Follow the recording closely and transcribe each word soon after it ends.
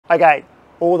Okay,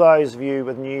 all those of you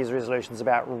with New Year's resolutions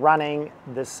about running,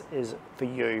 this is for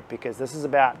you, because this is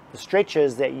about the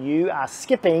stretches that you are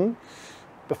skipping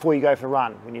before you go for a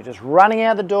run. When you're just running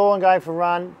out the door and going for a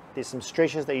run, there's some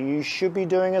stretches that you should be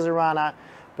doing as a runner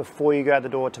before you go out the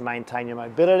door to maintain your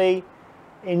mobility,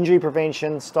 injury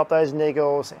prevention, stop those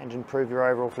niggles, and improve your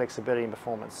overall flexibility and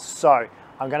performance. So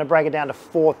I'm going to break it down to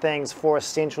 4 things, 4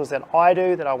 essentials that I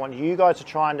do, that I want you guys to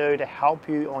try and do to help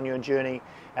you on your journey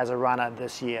as a runner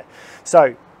this year.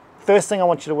 So first thing I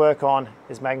want you to work on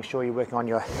is making sure you're working on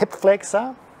your hip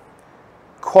flexor,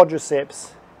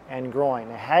 quadriceps, and groin.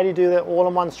 Now, how do you do that all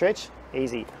in one stretch?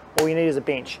 Easy. All you need is a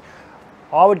bench.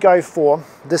 I would go for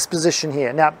this position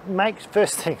here. Now,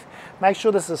 first thing, make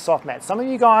sure this is a soft mat. Some of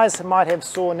you guys might have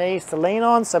sore knees to lean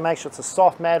on, so make sure it's a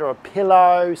soft mat or a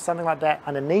pillow, something like that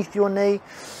underneath your knee.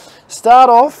 Start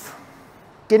off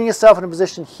getting yourself in a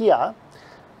position here,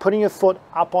 putting your foot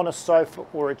up on a sofa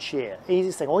or a chair.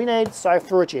 Easiest thing. All you need is a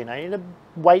sofa or a chair. Now you need a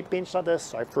weight bench like this,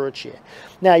 sofa or a chair.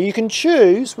 Now you can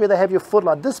choose whether have your foot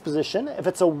like this position. If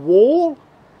it's a wall,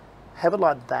 have it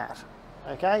like that.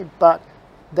 Okay, but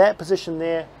that position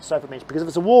there, sofa bench, because if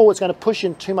it's a wall, it's going to push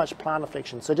in too much plantar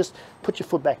flexion. So just put your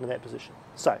foot back into that position.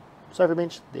 So sofa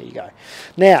bench, there you go.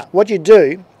 Now what you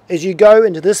do is you go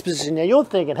into this position. Now you're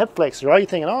thinking hip flexor, right? You're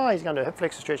thinking, oh, he's going to do hip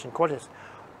flexor stretch and quadriceps.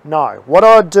 No, what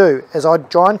I do is I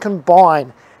try and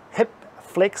combine hip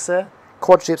flexor,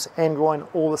 quadriceps and groin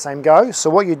all the same go.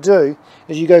 So what you do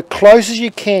is you go close as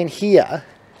you can here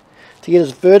to get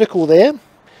as vertical there,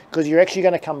 because you're actually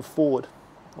going to come forward,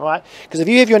 all right? Because if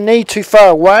you have your knee too far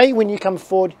away when you come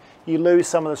forward, you lose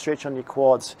some of the stretch on your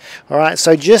quads, all right?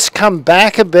 So just come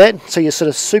back a bit so you're sort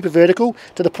of super vertical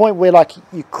to the point where like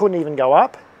you couldn't even go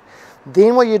up.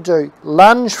 Then what you do,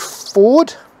 lunge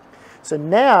forward. So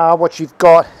now what you've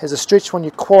got is a stretch on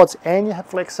your quads and your hip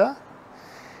flexor,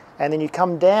 and then you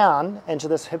come down into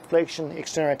this hip flexion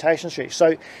external rotation stretch.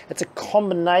 So it's a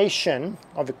combination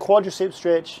of a quadricep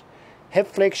stretch, hip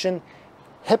flexion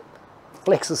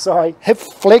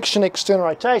external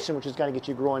rotation, which is going to get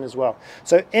your groin as well.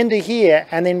 So into here,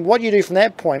 and then what you do from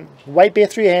that point, weight bear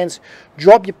through your hands,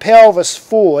 drop your pelvis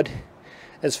forward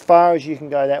as far as you can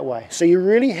go that way. So you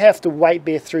really have to weight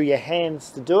bear through your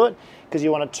hands to do it, because you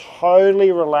want to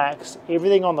totally relax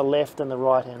everything on the left and the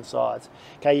right hand sides.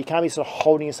 Okay, you can't be sort of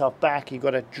holding yourself back. You've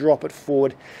got to drop it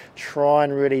forward, try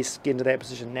and really get into that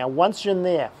position. Now once you're in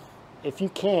there, if you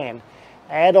can,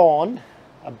 add on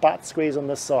a butt squeeze on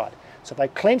this side. So if I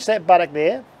clench that buttock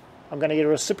there, I'm going to get a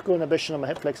reciprocal inhibition on my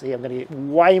hip flexor here. I'm going to get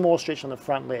way more stretch on the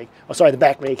front leg, or sorry, the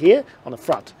back leg here on the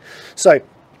front. So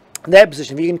in that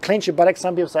position, if you can clench your buttock,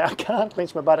 some people say, I can't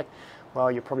clench my buttock. Well,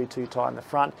 you're probably too tight in the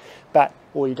front,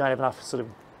 or you don't have enough sort of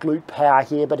glute power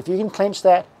here. But if you can clench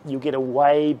that, you'll get a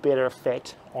way better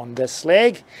effect on this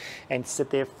leg. And sit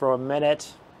there for a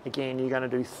minute. Again, you're going to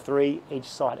do 3 each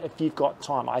side if you've got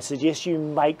time. I suggest you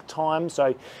make time.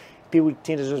 So people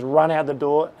tend to just run out the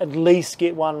door, at least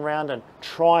get 1 round and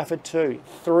try for 2.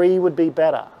 3 would be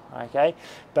better, okay?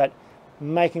 But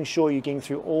making sure you're getting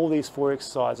through all these 4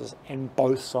 exercises in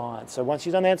both sides. So once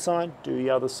you've done that side, do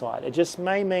the other side. It just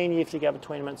may mean you have to get up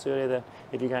 20 minutes earlier than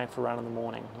if you're going for a run in the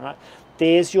morning, right?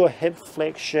 There's your hip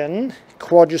flexion,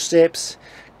 quadriceps,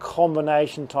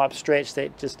 combination type stretch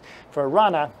that just, for a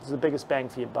runner, is the biggest bang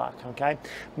for your buck, okay?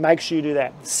 Make sure you do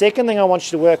that. Second thing I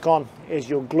want you to work on is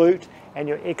your glute and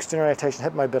your external rotation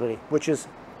hip mobility, which is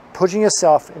putting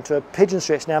yourself into a pigeon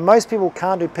stretch. Now most people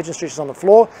can't do pigeon stretches on the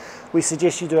floor. We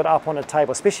suggest you do it up on a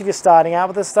table, especially if you're starting out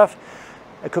with this stuff.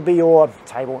 It could be your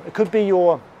table, it could be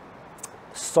your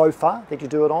sofa that you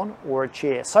do it on, or a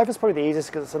chair. Sofa's probably the easiest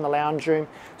because it's in the lounge room.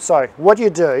 So what you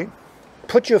do,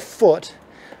 put your foot,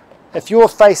 if you're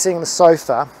facing the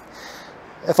sofa,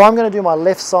 if I'm going to do my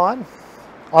left side,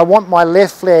 I want my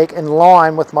left leg in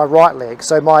line with my right leg,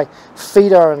 so my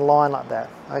feet are in line like that,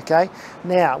 okay?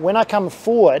 Now, when I come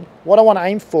forward, what I want to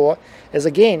aim for is,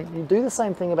 again, you do the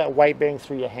same thing about weight bearing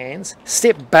through your hands.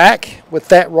 Step back with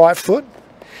that right foot,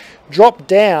 drop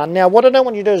down. Now, what I don't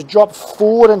want you to do is drop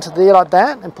forward into there like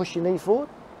that and push your knee forward.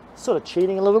 Sort of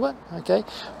cheating a little bit, okay?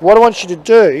 What I want you to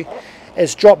do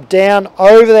is drop down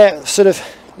over that sort of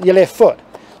your left foot.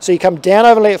 So you come down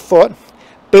over the left foot,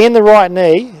 bend the right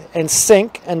knee, and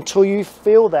sink until you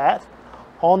feel that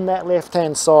on that left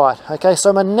hand side. Okay,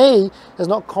 so my knee is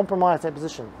not compromised that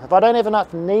position. If I don't have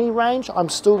enough knee range, I'm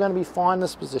still going to be fine in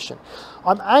this position.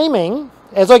 I'm aiming,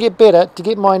 as I get better, to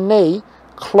get my knee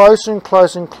closer and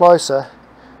closer and closer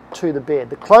to the bed.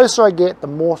 The closer I get, the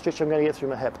more stretch I'm going to get through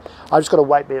my hip. I just got to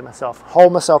weight bear myself,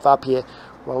 hold myself up here,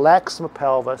 relax my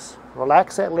pelvis,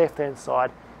 relax that left hand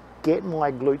side, get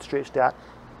my glute stretched out,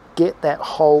 get that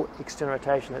whole external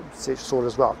rotation sorted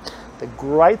as well. The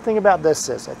great thing about this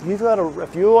is if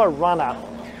you're a runner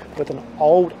with an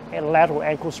old lateral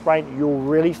ankle sprain, you'll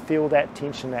really feel that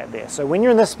tension out there. So when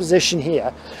you're in this position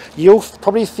here, you'll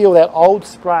probably feel that old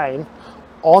sprain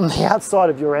on the outside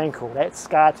of your ankle, that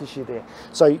scar tissue there.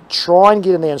 So try and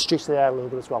get in there and stretch that out a little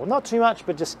bit as well. Not too much,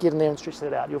 but just get in there and stretch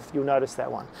that out. You'll notice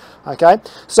that one. Okay,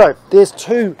 so there's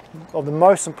two of the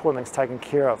most important things taken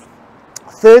care of.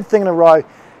 Third thing in a row,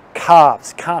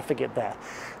 calves. Can't forget that.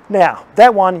 Now,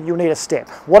 that one, you'll need a step.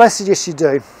 What I suggest you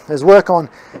do is work on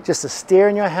just a stair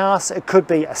in your house. It could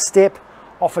be a step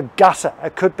off a gutter.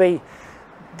 It could be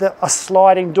a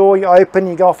sliding door you open,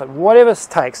 you go off it. Whatever it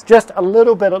takes, just a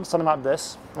little bit of something like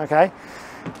this, okay?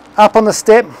 Up on the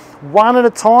step, one at a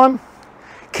time.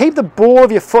 Keep the ball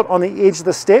of your foot on the edge of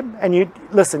the step, and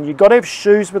you've got to have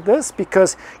shoes with this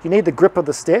because you need the grip of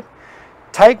the step.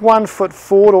 Take one foot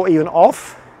forward or even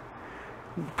off.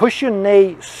 Push your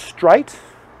knee straight.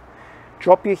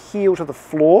 Drop your heel to the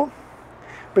floor.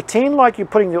 Pretend like you're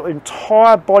putting your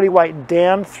entire body weight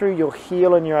down through your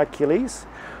heel and your Achilles.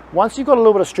 Once you've got a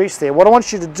little bit of stretch there, what I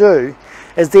want you to do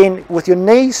is then, with your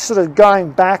knees sort of going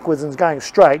backwards and going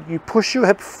straight, you push your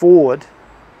hip forward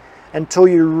until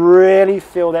you really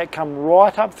feel that come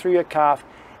right up through your calf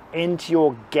into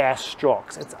your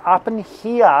gastrocs. It's up in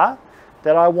here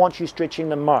that I want you stretching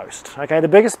the most. Okay, the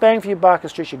biggest bang for your buck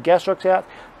is stretch your gastrocs out.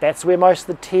 That's where most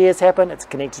of the tears happen. It's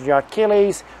connected to your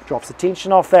Achilles, drops the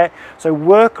tension off that. So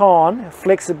work on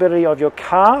flexibility of your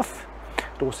calf.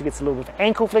 It also gets a little bit of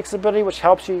ankle flexibility, which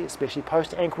helps you, especially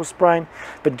post ankle sprain.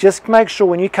 But just make sure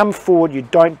when you come forward, you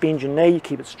don't bend your knee, you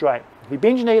keep it straight. If you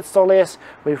bend your knee, it's still less.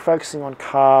 We're focusing on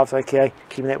calves, okay,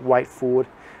 keeping that weight forward.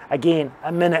 Again,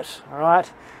 a minute, all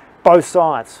right? Both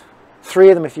sides, 3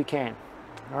 of them if you can,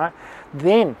 all right?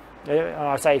 Then,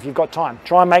 I say if you've got time,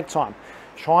 try and make time.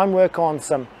 Try and work on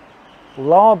some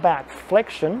lower back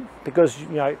flexion, because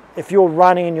if you're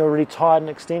running and you're really tired in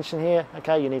extension here,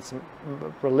 okay, you need some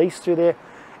release through there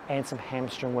and some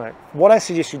hamstring work. What I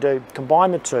suggest you do,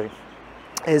 combine the two,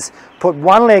 is put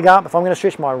one leg up. If I'm going to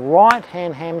stretch my right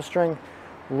hand hamstring,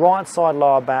 right side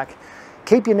lower back,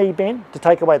 keep your knee bent to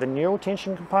take away the neural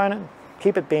tension component,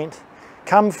 keep it bent,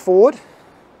 come forward,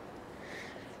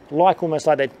 almost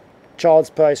like that child's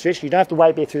pose stretch. You don't have to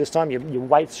weight bear through this time, you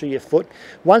weight through your foot.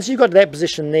 Once you've got to that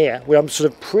position there, where I'm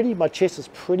sort of my chest is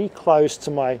pretty close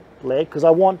to my leg, because I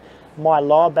want my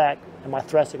lower back and my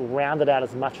thoracic rounded out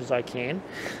as much as I can,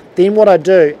 then what I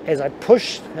do is I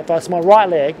push, if it's my right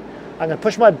leg, I'm going to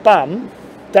push my bum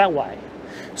that way.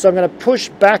 So I'm going to push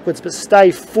backwards but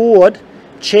stay forward,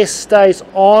 chest stays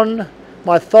on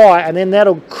my thigh, and then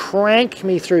that'll crank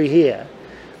me through here.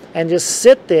 And just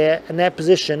sit there in that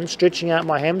position, stretching out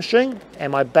my hamstring,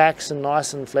 and my back's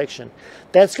nice in flexion.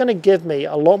 That's going to give me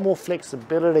a lot more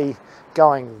flexibility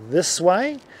going this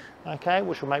way, okay,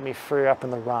 which will make me free up in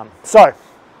the run. So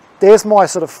there's my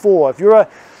sort of 4. If you're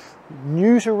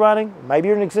new to running, maybe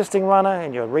you're an existing runner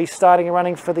and you're restarting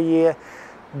running for the year,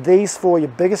 these 4 are your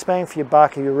biggest bang for your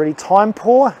buck. If you're really time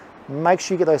poor, make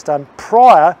sure you get those done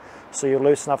prior, so you'll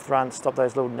loosen up the run, stop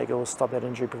those little niggles, stop that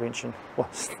injury prevention, or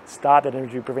start that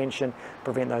injury prevention,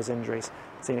 prevent those injuries.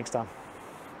 See you next time.